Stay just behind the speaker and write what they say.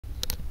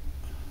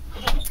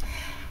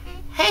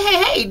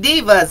Hey,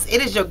 divas.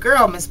 It is your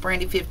girl, Miss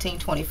Brandy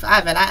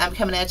 1525, and I am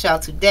coming at y'all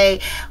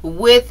today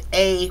with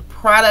a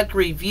product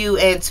review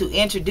and to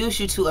introduce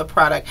you to a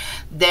product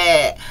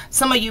that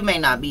some of you may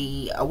not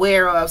be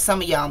aware of,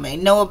 some of y'all may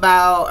know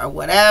about or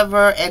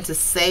whatever, and to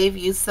save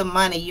you some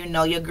money. You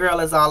know your girl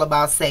is all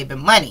about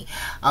saving money.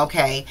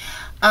 Okay.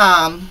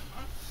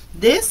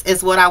 This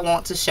is what I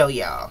want to show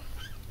y'all.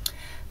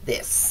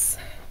 This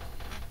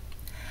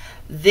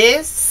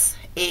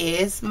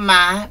is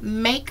my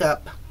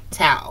makeup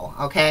towel.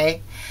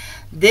 Okay,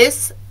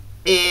 this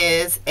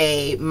is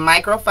a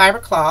microfiber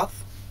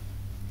cloth,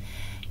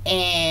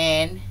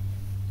 and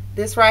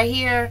this right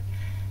here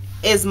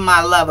is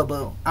my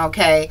lovable.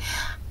 Okay,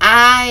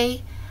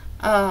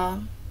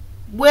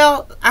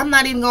 well, I'm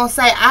not even gonna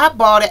say I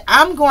bought it.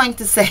 I'm going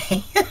to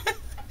say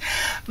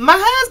my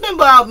husband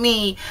bought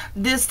me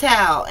this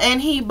towel,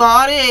 and he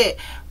bought it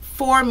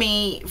for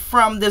me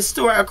from the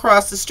store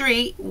across the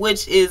street,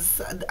 which is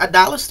a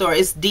dollar store.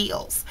 It's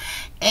Deals.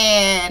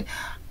 And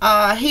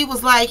he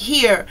was like,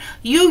 here,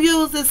 you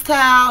use this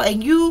towel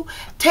and you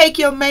take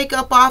your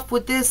makeup off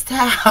with this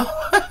towel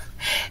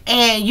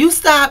and you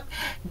stop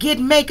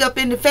getting makeup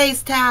in the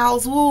face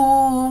towels.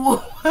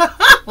 Ooh.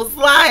 I was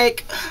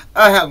like,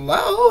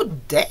 hello,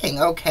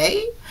 dang,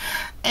 okay.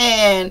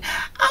 And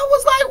I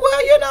was like,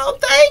 well, you know,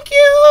 thank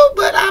you,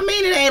 but I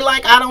mean, it ain't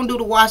like I don't do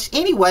the wash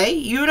anyway,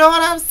 you know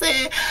what I'm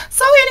saying?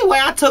 So anyway,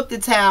 I took the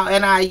towel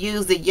and I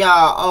used it,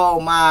 y'all.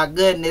 Oh my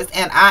goodness,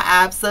 and I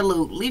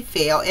absolutely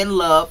fell in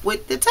love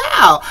with the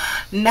towel.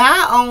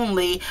 Not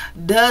only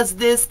does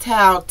this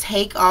towel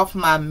take off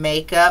my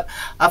makeup,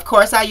 of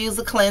course I use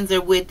a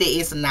cleanser with it.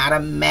 It's not a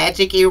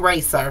magic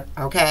eraser,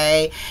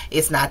 okay?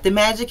 It's not the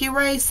magic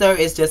eraser,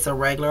 it's just a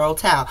regular old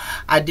towel.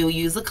 I do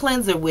use a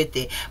cleanser with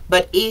it,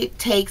 but it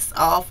takes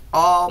off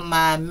all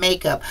my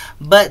makeup.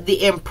 But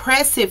the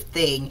impressive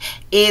thing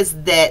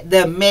is that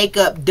the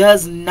makeup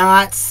does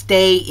not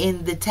stay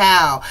in the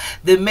towel.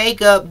 The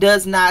makeup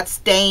does not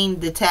stain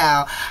the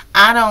towel.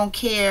 I don't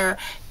care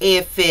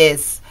if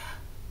it's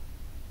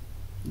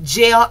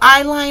gel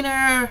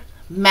eyeliner,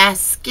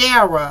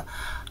 mascara.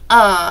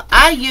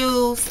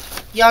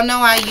 Y'all know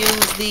I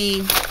use the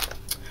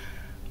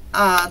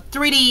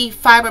 3D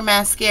fiber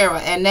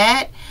mascara, and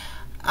that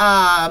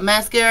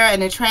mascara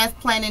and the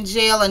transplanted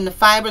gel and the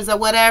fibers or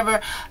whatever,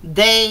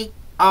 they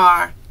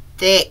are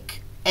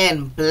thick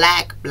and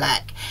black.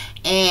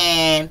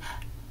 And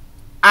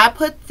I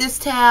put this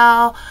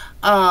towel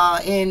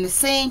in the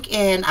sink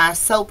and I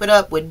soap it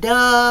up with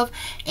Dove,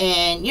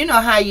 and you know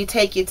how you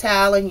take your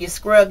towel and you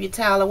scrub your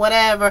towel or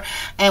whatever,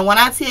 and when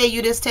I tell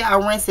you this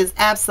towel rinses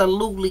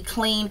absolutely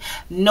clean,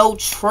 no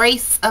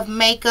trace of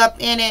makeup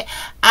in it.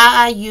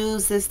 I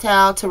use this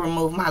towel to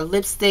remove my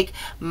lipstick,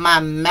 my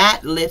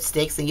matte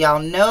lipsticks, and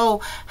y'all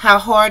know how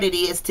hard it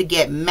is to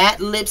get matte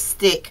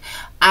lipstick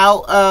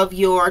out of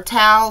your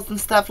towels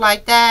and stuff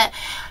like that.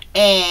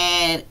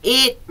 And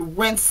it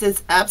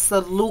rinses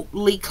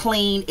absolutely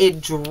clean. It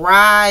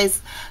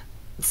dries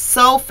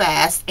so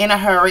fast in a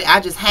hurry. I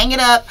just hang it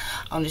up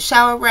on the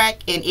shower rack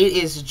and it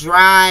is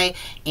dry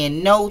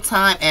in no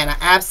time, and I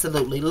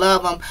absolutely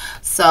love them.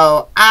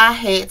 So I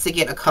had to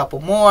get a couple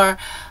more.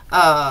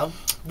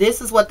 This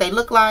is what they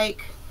look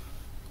like.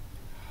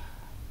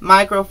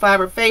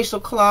 Microfiber facial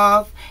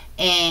cloth,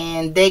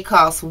 and they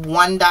cost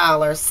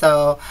 $1.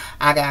 So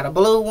I got a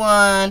blue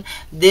one.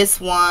 This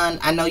one,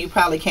 I know you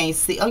probably can't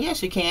see. Oh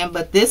yes, you can,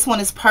 but this one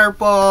is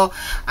purple.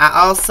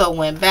 I also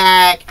went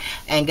back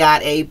and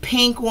got a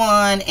pink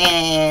one,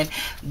 and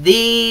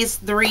these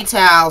three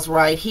towels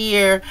right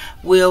here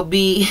will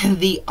be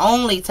the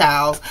only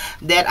towels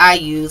that I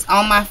use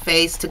on my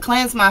face to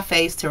cleanse my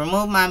face, to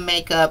remove my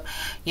makeup,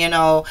 you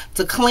know,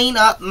 to clean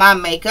up my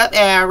makeup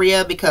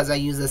area, because I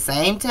use the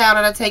same towel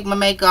that I take my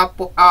makeup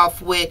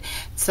off with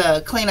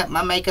to clean up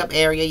my makeup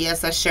area.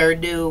 Yes, I sure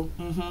do.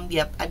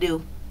 Yep, I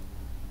do.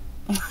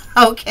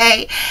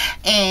 Okay,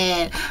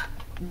 and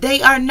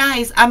they are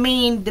nice. I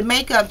mean, the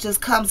makeup just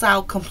comes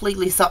out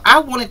completely. So I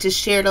wanted to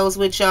share those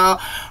with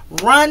y'all.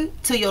 Run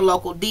to your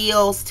local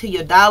Deals, to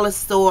your dollar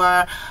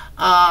store,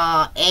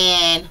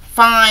 and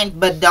find,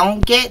 but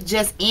don't get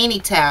just any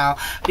towel,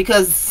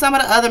 because some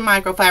of the other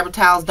microfiber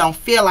towels don't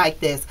feel like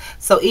this.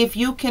 So if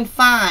you can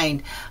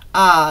find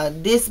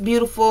this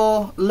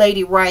beautiful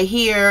lady right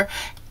here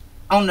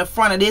on the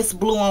front of this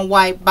blue and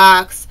white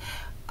box,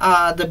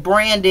 the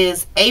brand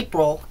is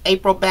April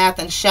Bath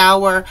and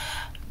Shower.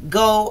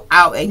 Go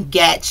out and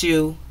get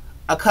you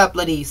a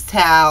couple of these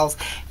towels.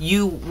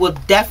 You will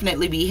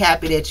definitely be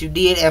happy that you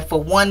did, and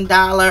for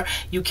 $1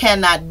 you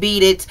cannot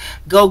beat it.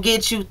 Go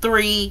get you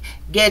 3,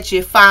 get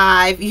you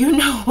 5, you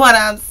know what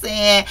I'm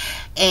saying.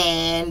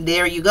 And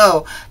there you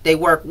go. They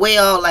work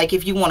well. Like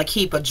if you want to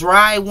keep a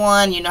dry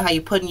one, you know how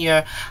you putting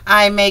your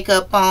eye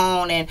makeup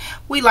on, and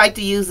we like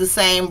to use the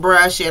same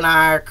brush in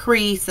our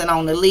crease and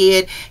on the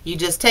lid. You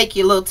just take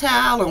your little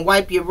towel and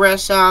wipe your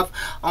brush off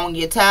on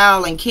your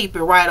towel and keep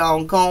it right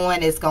on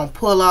going. It's gonna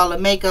pull all the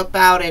makeup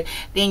out, and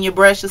then your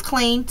brush is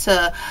clean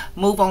to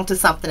move on to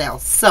something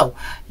else. So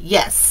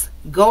yes,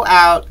 go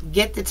out,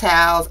 get the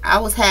towels. I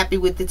was happy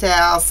with the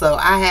towels, so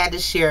I had to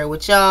share it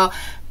with y'all.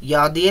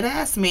 Y'all did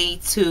ask me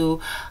to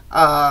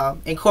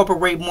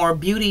incorporate more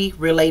beauty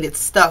related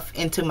stuff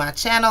into my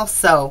channel,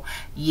 so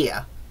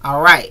yeah.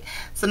 All right.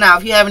 So now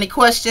if you have any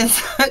questions,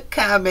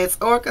 comments,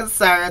 or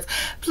concerns,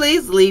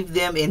 please leave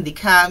them in the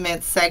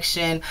comment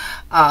section.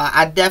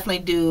 I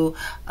definitely do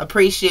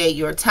appreciate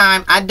your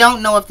time. I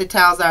don't know if the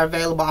towels are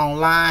available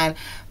online,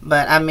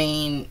 but I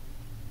mean,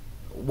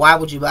 why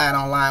would you buy it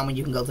online when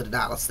you can go to the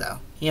dollar store?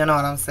 You know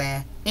what I'm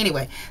saying?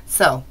 Anyway,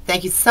 so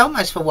thank you so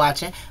much for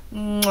watching.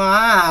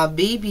 Mwah,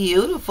 be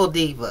beautiful,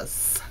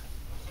 divas.